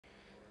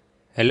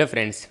Hello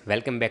friends,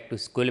 welcome back to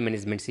School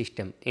Management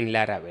System in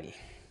Laravel.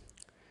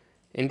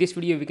 In this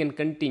video we can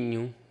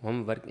continue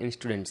homework in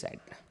student side.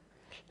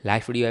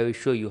 Last video I will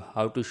show you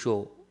how to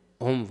show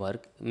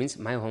homework, means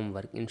my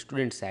homework in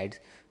student side.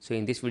 So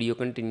in this video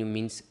continue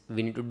means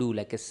we need to do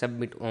like a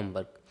submit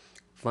homework.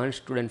 Once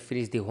student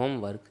finish the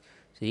homework,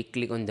 so he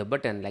click on the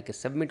button like a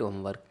submit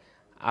homework.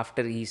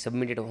 After he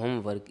submitted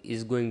homework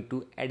is going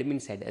to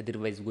admin side,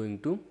 otherwise going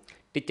to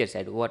teacher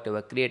side,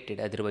 whatever created,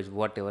 otherwise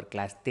whatever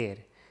class there.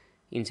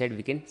 Inside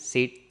we can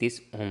set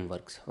these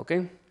homeworks.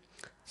 Okay,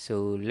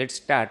 so let's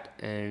start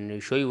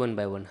and show you one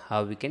by one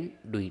how we can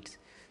do it.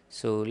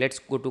 So let's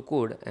go to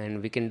code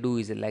and we can do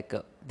is like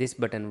this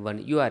button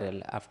one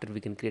URL. After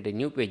we can create a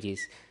new pages,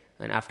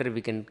 and after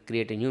we can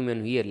create a new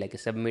menu here like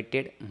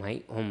submitted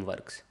my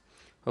homeworks.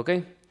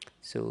 Okay,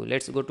 so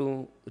let's go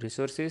to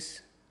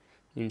resources,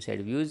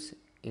 inside views,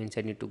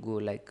 inside need to go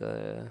like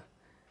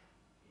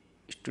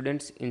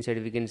students,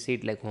 inside we can see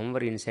it like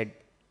homework inside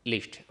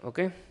list.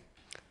 Okay,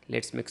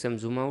 let's make some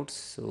zoom outs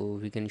so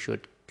we can show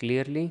it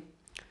clearly.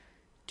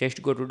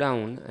 Just go to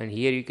down and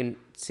here you can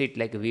see it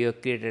like we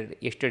have created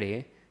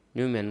yesterday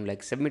new menu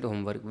like submit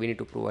homework. We need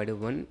to provide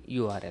one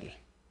URL.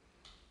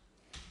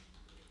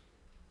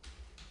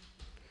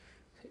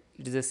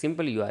 It is a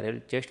simple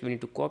URL, just we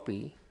need to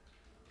copy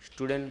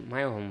student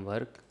my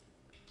homework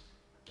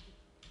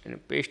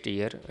and paste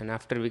here, and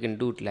after we can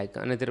do it like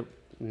another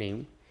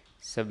name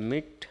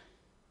submit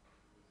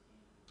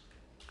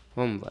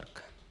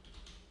homework.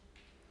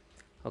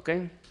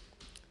 Okay,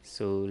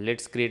 so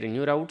let's create a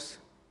new routes.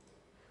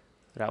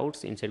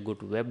 Inside go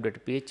to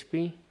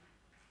web.php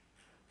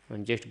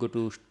and just go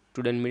to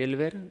student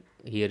middleware.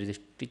 Here is the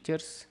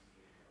teachers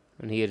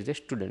and here is the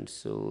students.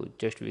 So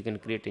just we can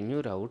create a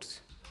new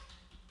routes,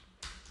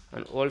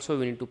 and also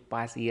we need to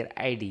pass here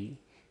id,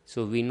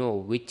 so we know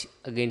which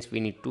against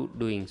we need to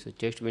doing. So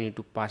just we need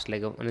to pass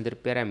like another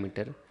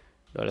parameter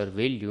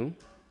 $value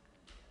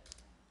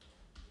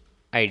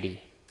id.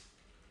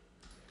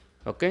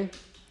 Okay,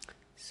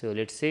 so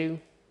let's save,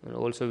 and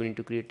also we need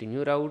to create a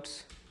new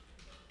routes.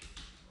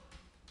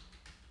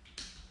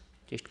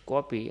 Just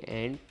copy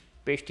and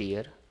paste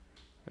here,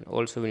 and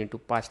also we need to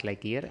pass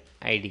like here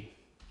id,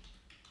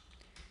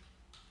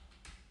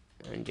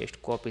 and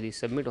just copy the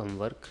submit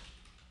homework,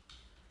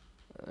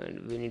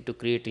 and we need to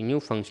create a new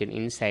function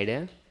inside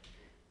a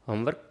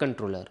homework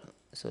controller.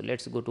 So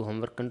let's go to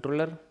homework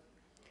controller,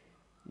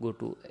 go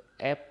to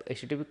app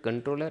http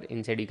controller.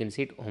 Inside you can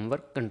see it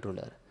homework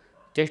controller.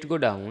 Just go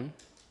down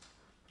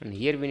and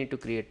here we need to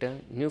create a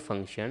new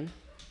function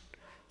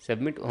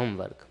submit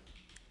homework.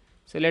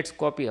 So let's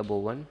copy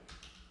above one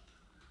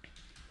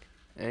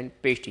and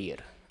paste here,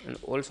 and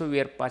also we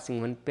are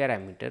passing one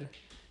parameter.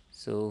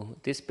 So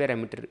this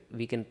parameter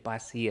we can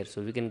pass here,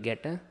 so we can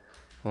get a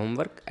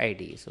homework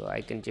id. So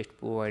I can just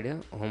provide a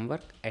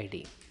homework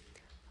id,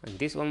 and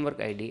this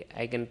homework id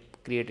I can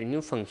create a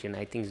new function.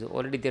 I think it's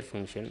already there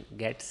function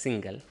get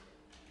single,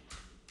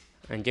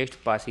 and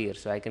just pass here,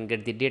 so I can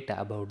get the data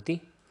about the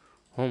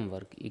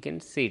homework. You can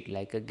see it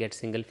like a get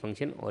single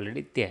function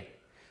already there.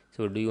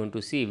 So do you want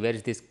to see where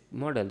is this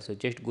model? So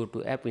just go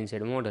to app,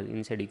 inside model,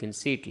 inside you can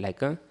see it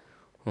like a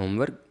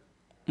homework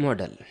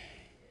model.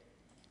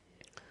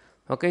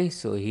 Okay,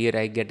 so here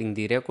I getting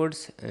the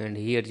records, and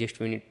here just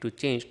we need to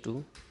change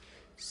to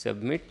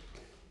submit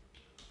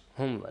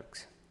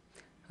homeworks,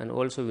 and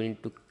also we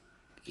need to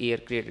here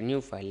create a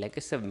new file like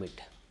a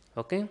submit.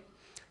 Okay,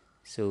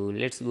 so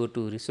let's go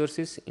to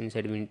resources.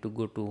 Inside we need to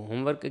go to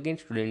homework again,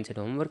 student inside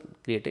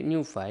homework, create a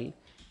new file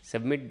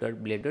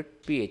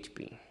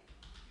submit.blade.php.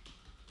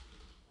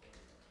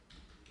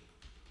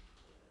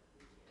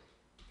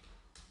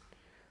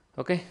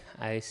 Okay,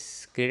 I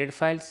created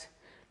files.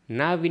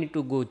 Now we need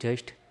to go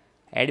just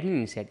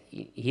admin inside.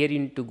 Here you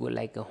need to go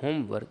like a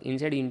homework.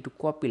 Inside you need to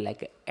copy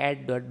like a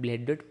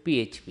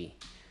add.blade.php.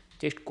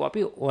 Just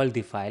copy all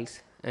the files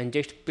and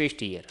just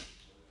paste here.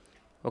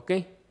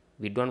 Okay,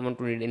 we don't want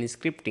to need any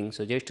scripting,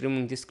 so just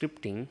remove the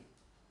scripting.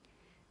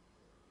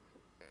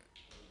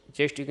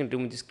 Just you can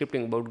remove the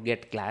scripting about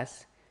get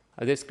class.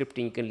 Other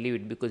scripting you can leave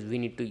it, because we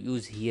need to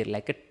use here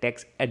like a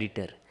text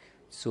editor.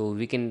 So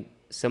we can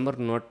some are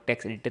not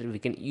text editor we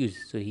can use.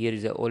 So here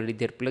is already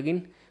their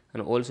plugin,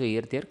 and also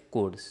here their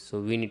codes, so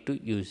we need to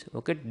use.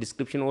 Okay,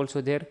 description also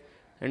there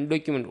and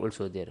document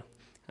also there,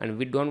 and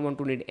we don't want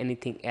to need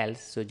anything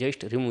else. So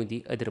just remove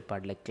the other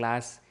part like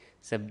class,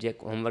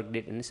 subject, homework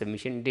date and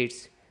submission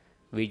dates.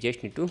 We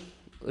just need to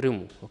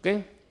remove.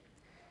 Okay,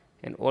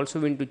 and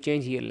also we need to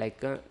change here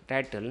like a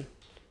title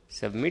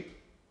submit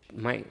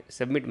my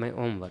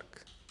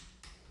homework,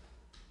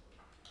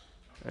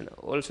 and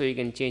also you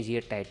can change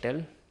here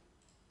title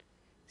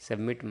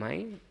submit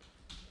my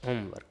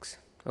homeworks.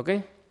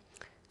 Okay,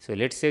 so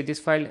let's save this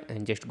file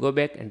and just go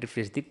back and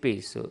refresh the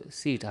page. So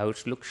see it how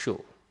it looks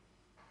show.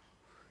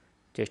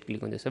 Just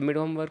click on the submit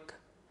homework,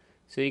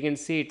 so you can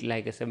see it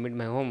like a submit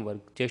my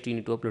homework. Just you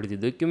need to upload the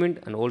document,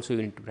 and also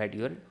you need to write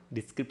your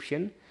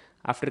description.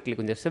 After click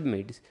on the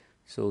submit,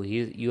 so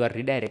here you are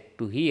redirect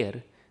to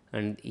here,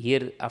 and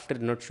here after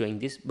not showing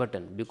this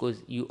button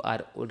because you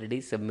are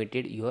already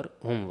submitted your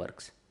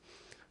homeworks.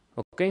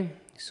 Okay,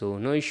 so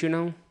no issue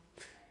now.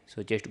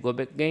 So just go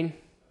back again,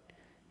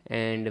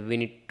 and we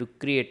need to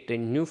create a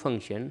new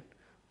function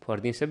for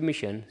the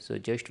submission. So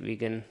just we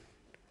can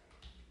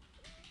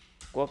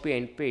copy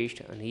and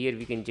paste, and here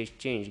we can just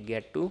change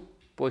get to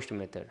post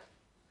method.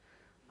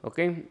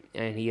 Okay,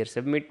 and here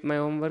submit my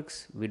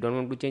homeworks, we don't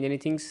want to change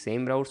anything,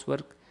 same routes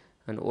work.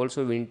 And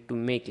also we need to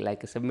make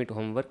like a submit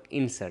homework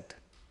insert,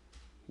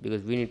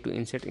 because we need to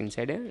insert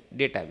inside a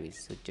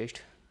database. So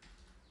just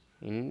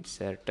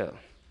insert,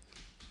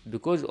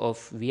 because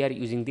of we are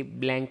using the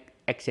blank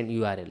action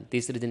url,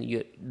 this reason you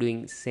are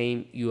doing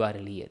same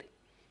url here,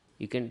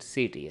 you can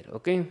see it here.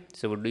 Okay,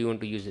 so do you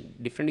want to use a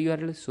different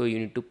url, so you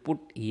need to put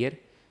here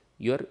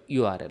your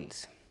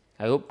urls.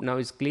 I hope now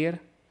is clear.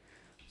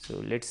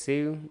 So let's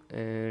save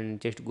and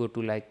just go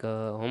to like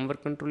a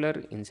homework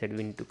controller. Inside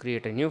we need to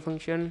create a new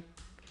function,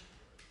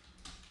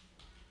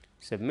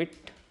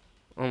 submit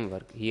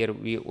homework. Here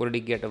we already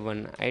get a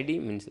one id,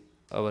 means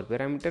our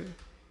parameter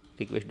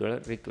request dollar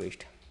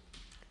request.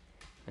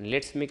 And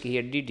let's make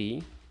here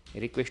dd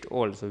request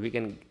all, so we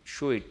can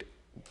show it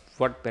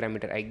what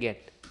parameter I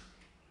get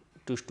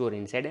to store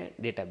inside a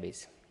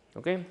database.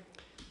 Okay,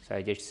 so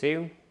I just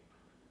save,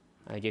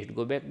 I just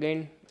go back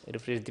again,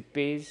 refresh the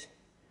page,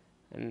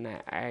 and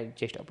I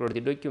just upload the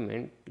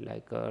document.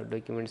 Like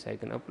documents I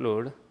can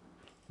upload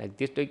like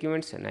these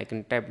documents, and I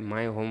can type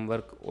my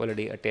homework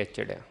already attached,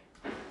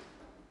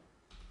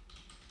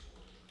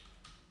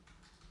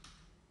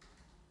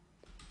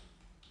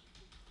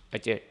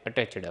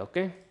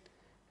 okay,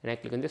 and I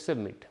click on the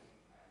submit.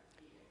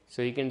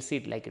 So you can see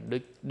it like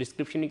a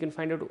description you can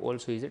find out,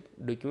 also is a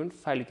document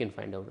file you can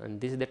find out, and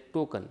this is the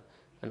token.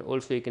 And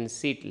also you can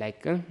see it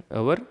like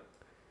our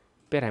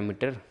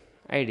parameter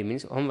id,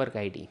 means homework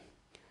id.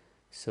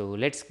 So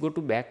let's go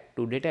to back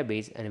to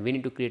database, and we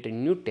need to create a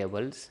new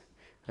tables,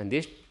 and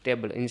this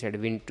table inside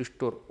we need to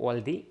store all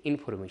the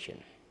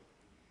information.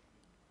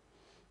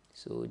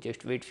 So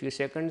just wait few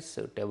seconds.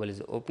 So table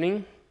is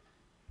opening,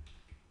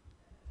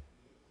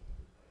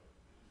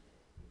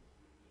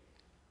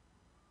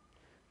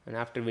 and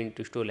after we need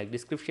to store like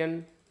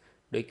description,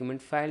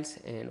 document files,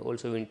 and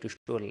also we need to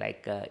store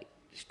like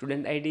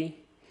student id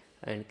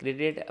and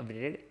created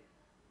updated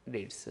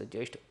dates. So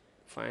just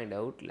find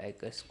out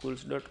like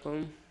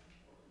schools.com.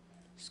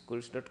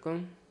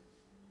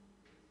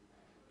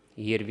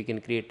 Here we can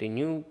create a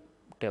new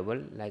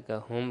table like a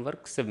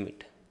homework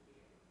submit.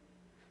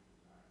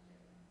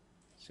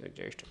 So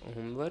just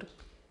homework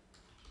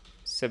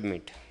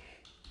submit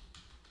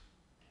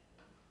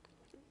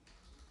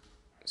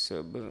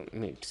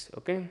submits.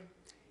 Okay,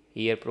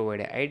 here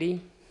provide a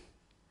id,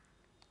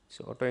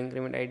 so auto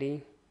increment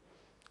id.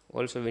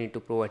 Also we need to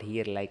provide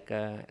here like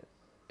a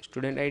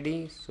student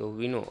id, so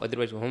we know,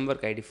 otherwise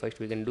homework id first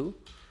we can do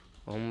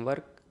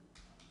homework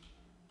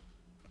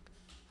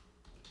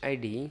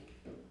id,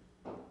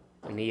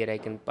 and here I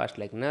can pass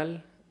like null.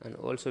 And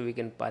also we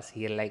can pass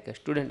here like a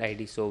student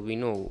id, so we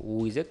know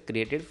who is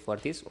created for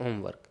this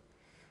homework.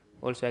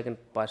 Also I can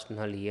pass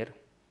null here,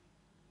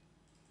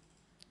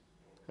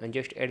 and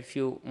just add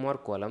few more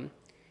column.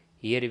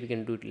 Here we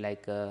can do it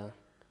like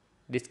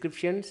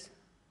descriptions.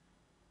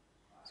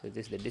 So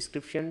this is the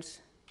descriptions,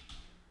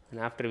 and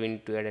after we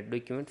need to add a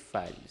document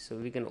file, so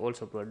we can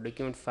also provide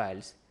document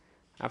files.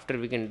 After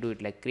we can do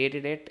it like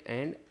created at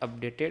and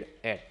updated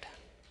at.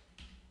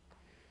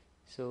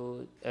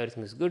 So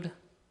everything is good.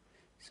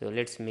 So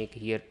let's make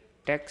here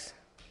text,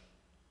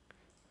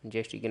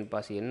 just you can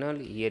pass here null.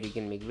 Here you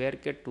can make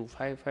varchar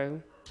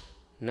 255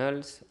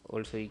 nulls.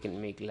 Also you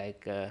can make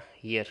like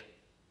here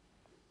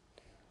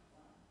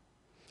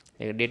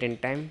like date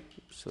and time,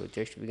 so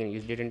just we can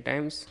use date and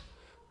times.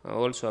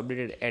 Also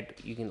updated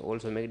at, you can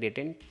also make date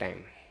and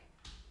time.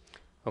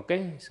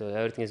 Okay, so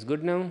everything is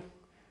good now.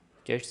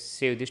 Just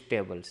save these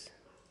tables.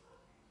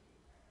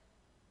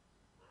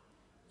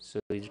 So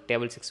the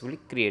table successfully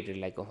created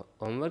like a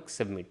homework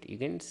submit, you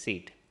can see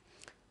it.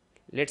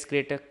 Let's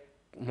create a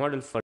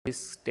model for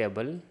this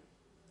table.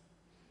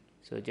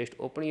 So just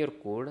open your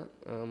code.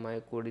 My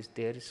code is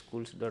there,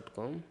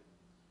 schools.com,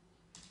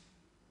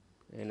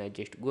 and I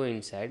just go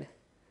inside,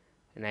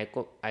 and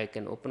I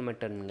can open my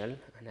terminal,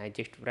 and I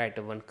just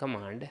write one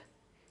command,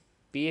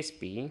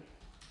 php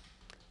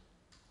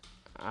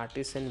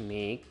artisan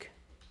make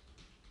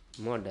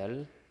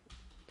model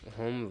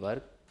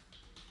homework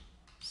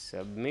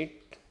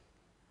submit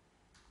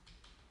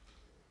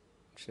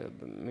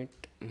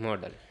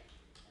model.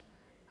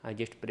 I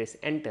just press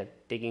enter,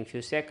 taking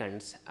few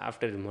seconds.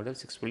 After the model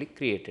successfully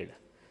created,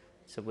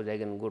 suppose I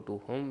can go to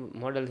home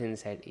models,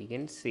 inside you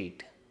can see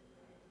it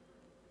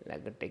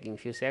like taking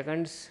few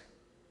seconds.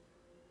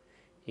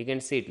 You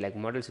can see it like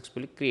model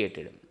successfully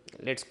created.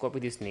 Let's copy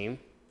this name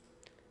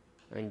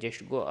and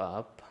just go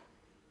up,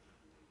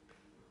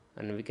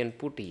 and we can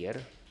put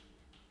here.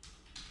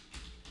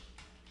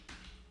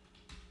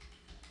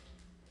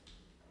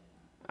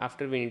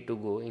 After we need to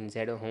go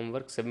inside a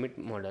homework submit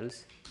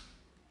models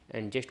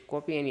and just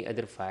copy any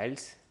other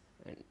files,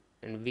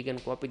 and we can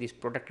copy this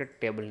protected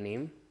table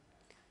name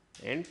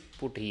and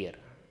put here,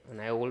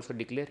 and I also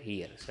declare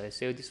here. So I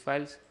save these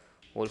files.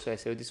 Also I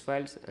save these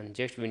files, and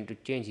just we need to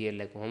change here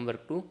like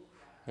homework to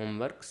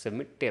homework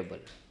submit table.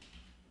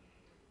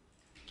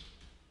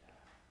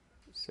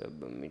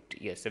 Submit,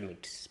 yes,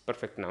 submit,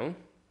 perfect now.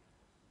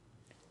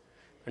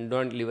 And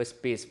don't leave a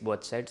space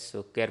both sides,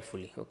 so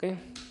carefully. Okay,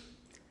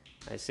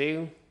 I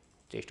save,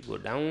 just go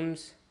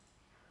downs,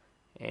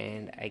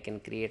 and I can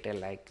create a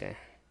like a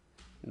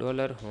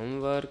dollar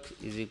homework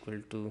is equal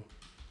to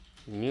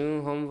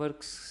new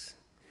homeworks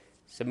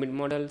submit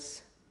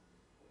models,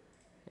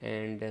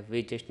 and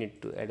we just need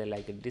to add a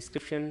like a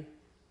description.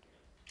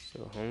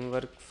 So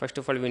homework, first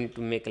of all we need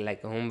to make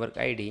like a homework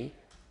id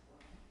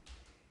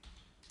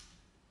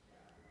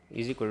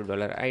is equal to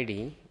dollar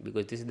id,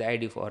 because this is the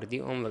id for the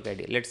homework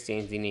id. Let's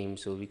change the name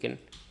so we can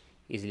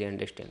easily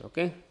understand.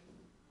 Okay,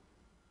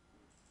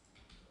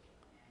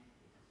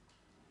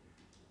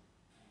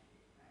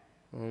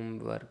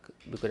 homework,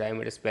 because I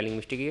made a spelling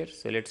mistake here,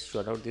 so let's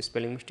sort out this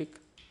spelling mistake.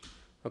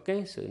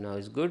 Okay, so now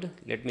it's good.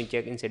 Let me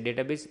check inside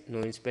database,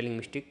 no spelling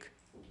mistake.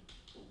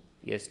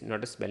 Yes,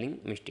 not a spelling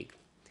mistake.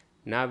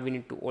 Now we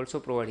need to also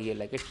provide here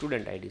like a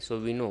student id, so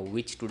we know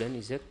which student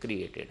is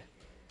created.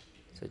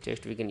 So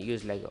just we can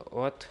use like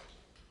auth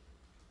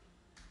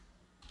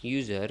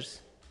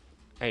users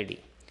id,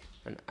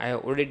 and I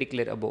have already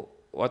declared above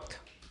auth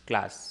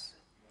class.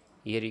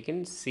 Here you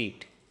can see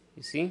it,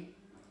 you see.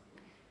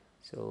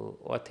 So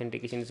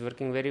authentication is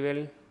working very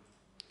well.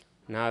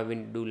 Now we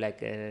do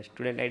like a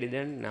student id,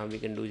 then now we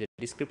can do the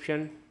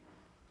description.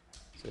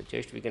 So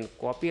just we can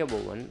copy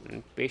above one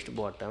and paste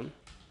bottom,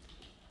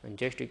 and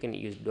just you can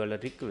use dollar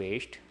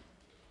request,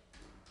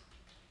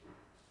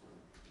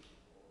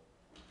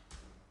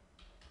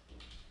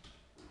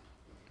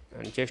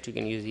 and just you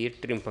can use here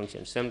trim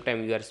function.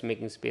 Sometimes you are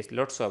making space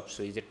lots of,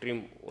 so is a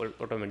trim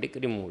automatic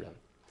removed.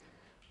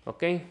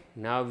 Okay,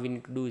 now we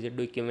need to do the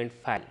document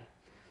file.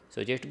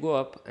 So just go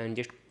up and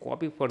just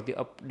copy for the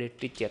update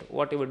teacher,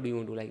 whatever do you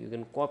want to, like you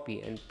can copy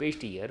and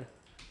paste here,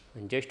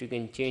 and just you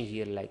can change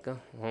here like a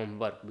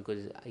homework,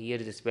 because here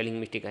is a spelling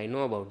mistake, I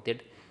know about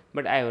that,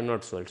 but I have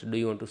not solved. So do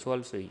you want to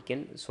solve, so you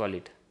can solve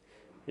it.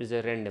 It's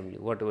a randomly,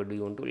 whatever do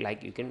you want to,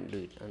 like you can do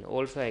it. And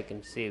also I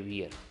can save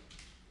here.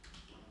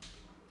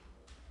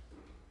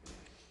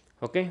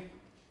 Okay,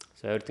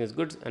 so everything is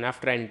good, and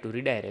after I need to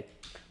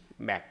redirect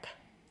back.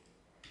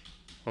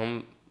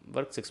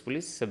 Homework successfully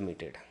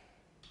submitted.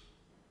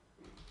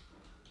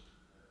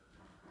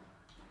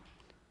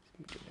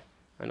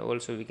 And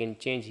also we can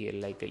change here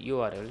like a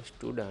url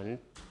student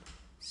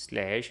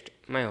slash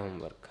my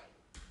homework.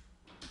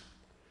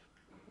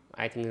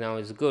 I think now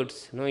is good,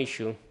 no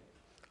issue.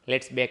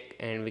 Let's back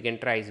and we can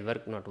try is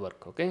work not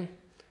work. Okay,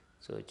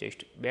 so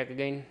just back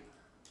again,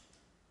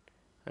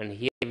 and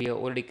here we have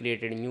already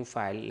created a new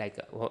file like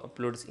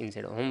uploads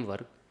inside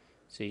homework.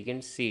 So you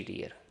can see it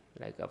here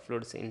like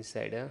uploads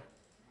inside a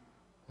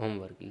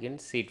homework, you can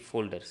see it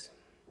folders.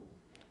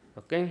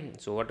 Okay,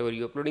 so whatever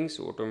you uploading,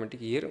 so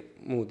automatic here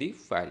move the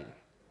file.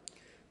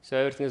 So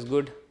everything is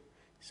good.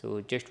 So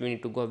just we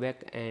need to go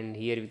back, and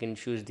here we can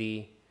choose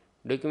the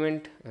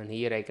document, and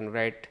here I can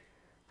write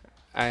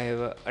I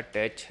have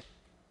attached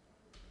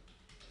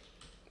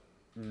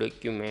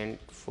document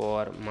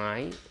for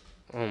my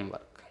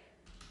homework.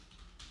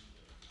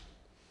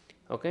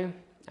 Okay,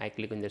 I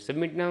click on the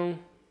submit now.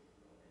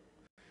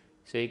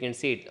 So you can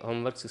see it,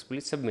 homework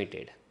successfully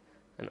submitted.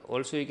 And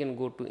also you can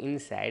go to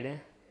inside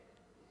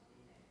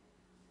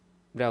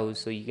browse,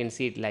 so you can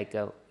see it like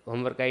a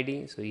homework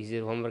id. So is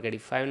your homework id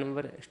 5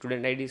 number,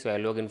 student id, so I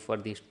log in for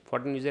the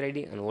 14 user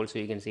id, and also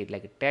you can see it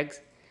like a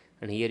tags,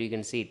 and here you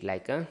can see it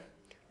like a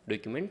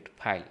document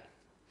file.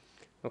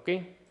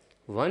 Okay,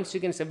 once you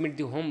can submit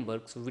the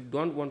homework, so we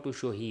don't want to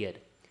show here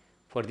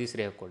for this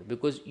record,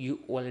 because you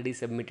already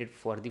submitted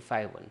for the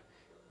 5 one.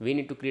 We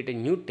need to create a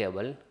new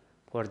table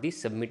for the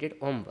submitted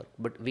homework,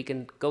 but we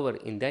can cover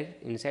in that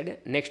inside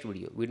a next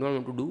video. We don't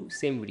want to do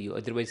same video,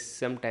 otherwise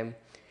sometime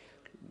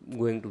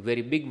going to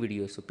very big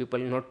video, so people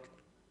not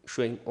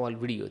showing all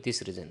video,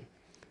 this reason.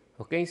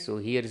 Okay, so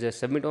here is a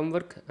submit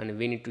homework, and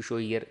we need to show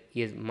here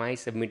is my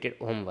submitted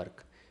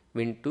homework.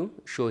 We need to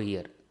show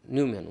here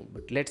new menu,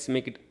 but let's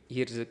make it,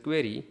 here is a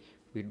query,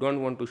 we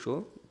don't want to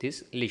show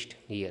this list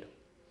here.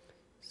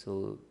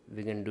 So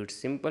we can do it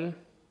simple,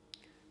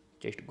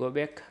 just go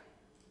back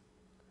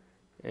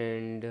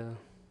and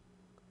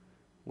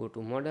go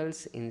to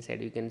models.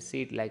 Inside you can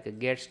see it like a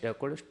gets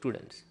record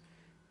students.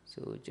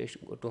 So just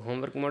go to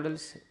homework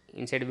models.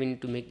 Inside we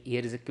need to make,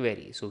 here is a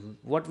query. So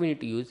what we need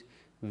to use,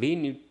 we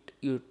need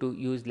you to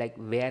use like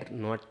where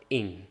not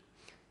in.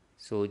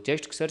 So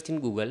just search in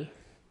Google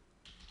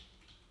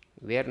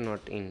where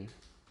not in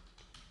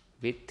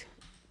with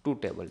two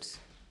tables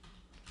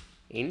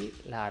in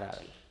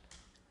Laravel.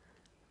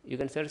 You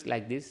can search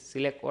like this,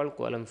 select all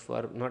columns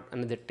for not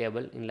another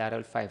table in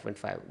Laravel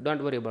 5.5.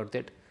 Don't worry about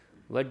that,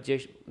 but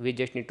we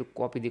just need to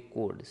copy the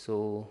code.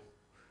 So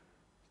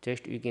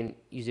just you can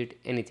use it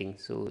anything,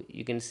 so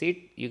you can see it,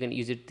 you can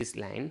use it this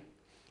line.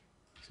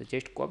 So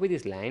just copy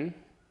this line,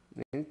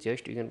 and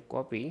just you can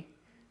copy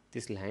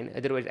this line,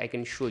 otherwise I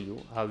can show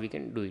you how we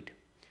can do it.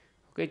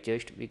 Okay,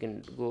 just we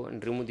can go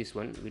and remove this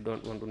one, we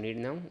don't want to need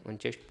now, and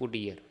just put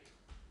here.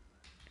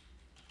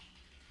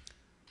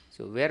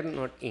 So where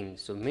not in,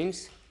 so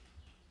means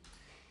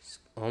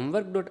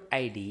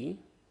homework.id,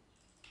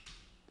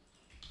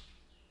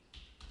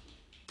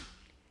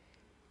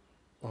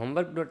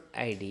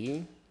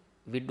 homework.id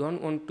we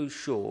don't want to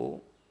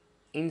show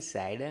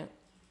inside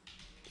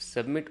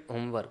submit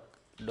homework.id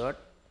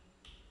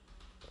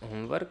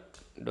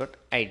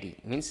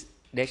means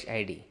dash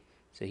id.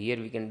 So here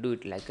we can do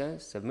it like a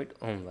submit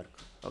homework.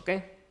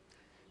 Okay,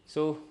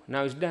 so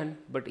now it's done,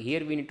 but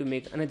here we need to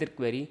make another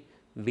query.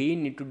 We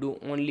need to do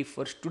only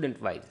for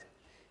student wise.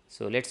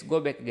 So let's go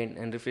back again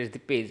and refresh the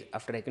page.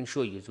 After I can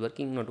show you it's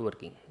working not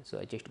working. So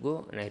I just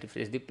go and I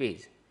refresh the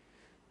page.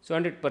 So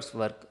 100%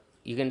 work.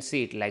 You can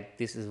see it like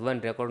this is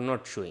one record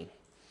not showing.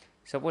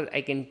 Suppose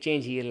I can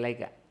change here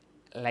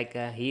like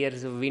here,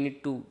 so we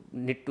need to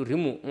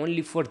remove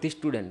only for this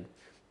student.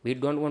 We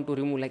don't want to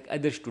remove like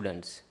other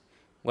students.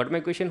 Got my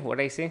question? What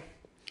I say?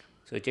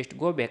 So just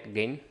go back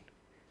again,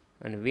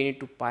 and we need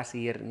to pass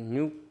here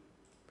new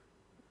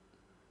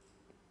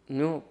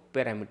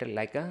parameter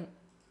like a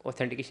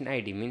authentication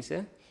ID means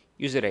a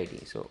user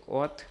ID. So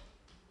auth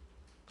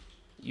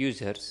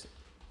users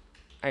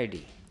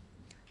ID,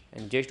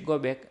 and just go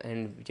back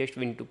and just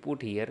we need to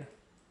put here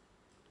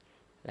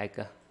like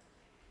a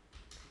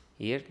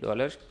here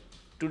dollar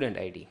student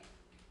ID,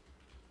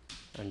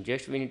 and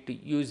just we need to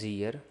use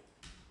here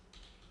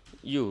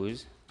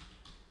use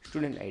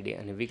student ID,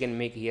 and we can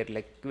make here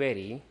like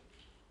query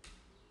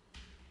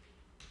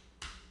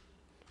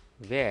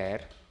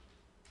where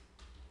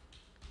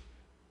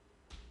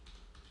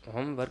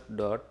homework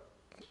dot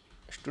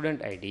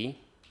student ID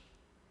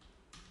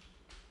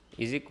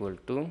is equal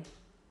to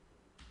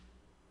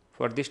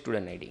for this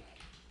student ID.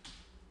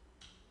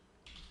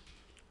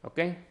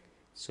 Okay,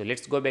 so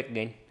let's go back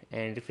again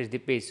and refresh the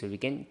page so we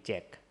can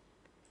check.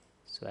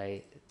 So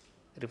I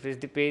refresh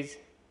the page.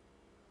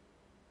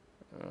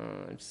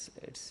 Let's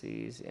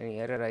see, is any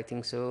error? I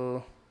think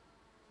so.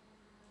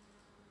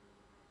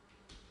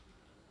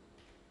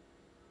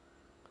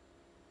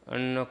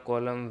 On a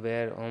column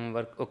where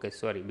homework, okay,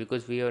 sorry,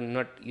 because we are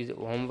not using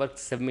homework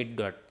submit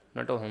dot,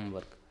 not a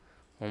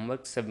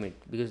homework submit,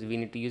 because we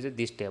need to use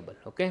this table.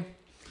 Okay,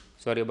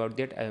 sorry about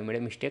that, I have made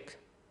a mistake.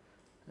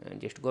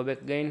 And just go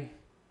back again,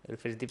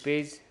 refresh the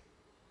page.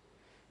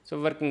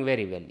 So working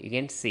very well, you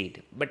can see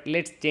it. But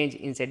let's change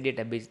inside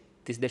database.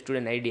 This is the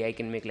student ID, I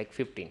can make like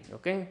 15.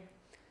 Okay,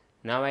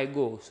 now I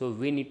go, so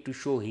we need to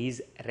show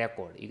his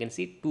record. You can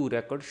see two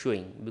records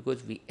showing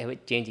because we have a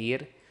change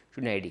here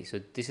student ID. So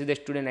this is the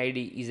student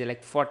ID is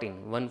like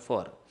 14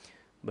 4,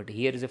 but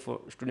here is a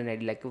student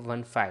ID like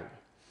 15.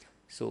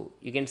 So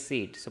you can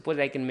see it. Suppose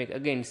I can make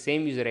again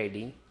same user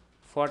ID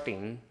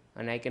 14,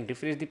 and I can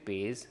refresh the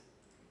page.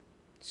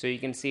 So you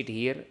can see it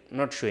here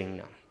not showing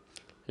now.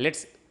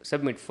 Let's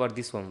submit for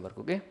this homework.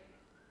 Okay,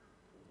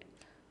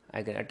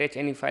 I can attach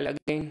any file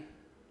again,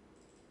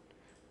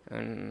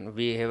 and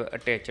we have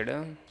attached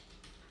and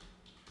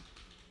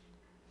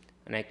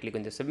I click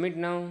on the submit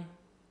now.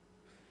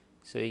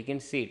 So you can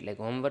see it like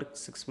homework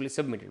successfully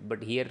submitted,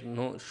 but here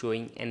no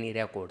showing any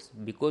records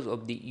because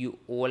of the you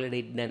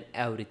already done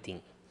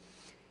everything.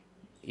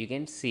 You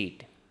can see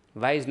it.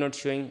 Why is not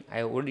showing?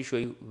 I already show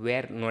you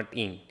where not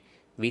in.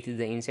 With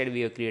the inside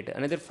we have created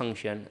another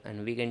function,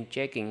 and we can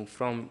checking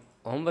from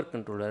homework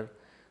controller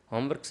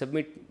homework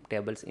submit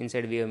tables.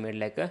 Inside we have made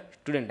like a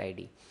student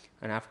ID,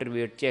 and after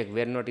we have checked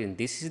where not in,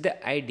 this is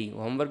the ID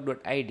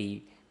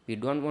homework.id. We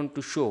don't want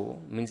to show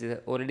means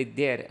it's already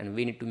there, and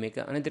we need to make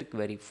another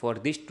query for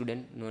this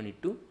student, no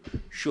need to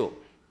show.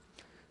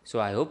 So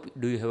I hope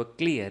do you have a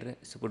clear.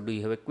 Suppose do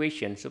you have a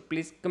question, so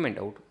please comment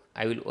out,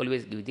 I will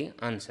always give the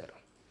answer.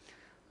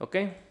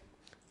 Okay,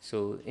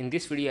 so in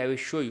this video I will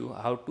show you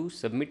how to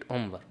submit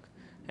homework,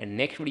 and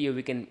next video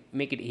we can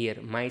make it here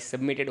my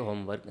submitted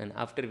homework, and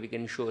after we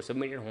can show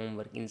submitted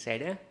homework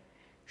inside a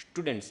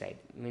student side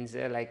means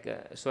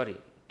sorry,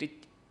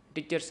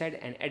 teacher side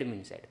and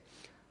admin side.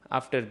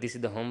 After this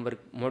the homework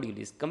module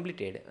is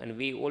completed, and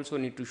we also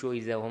need to show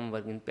is the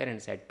homework in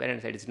parent side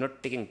is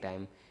not taking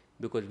time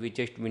because we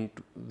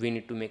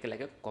need to make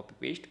like a copy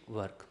paste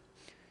work.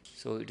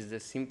 So it is a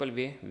simple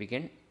way we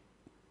can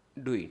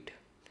do it.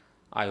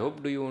 I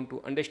hope do you want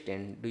to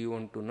understand, do you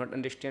want to not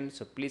understand,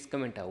 so please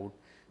comment out,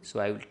 so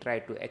I will try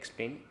to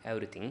explain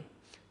everything.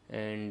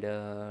 And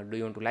do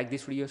you want to like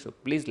this video, so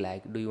please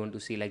like. Do you want to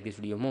see like this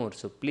video more,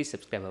 so please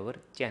subscribe our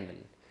channel.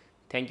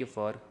 Thank you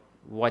for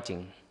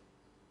watching.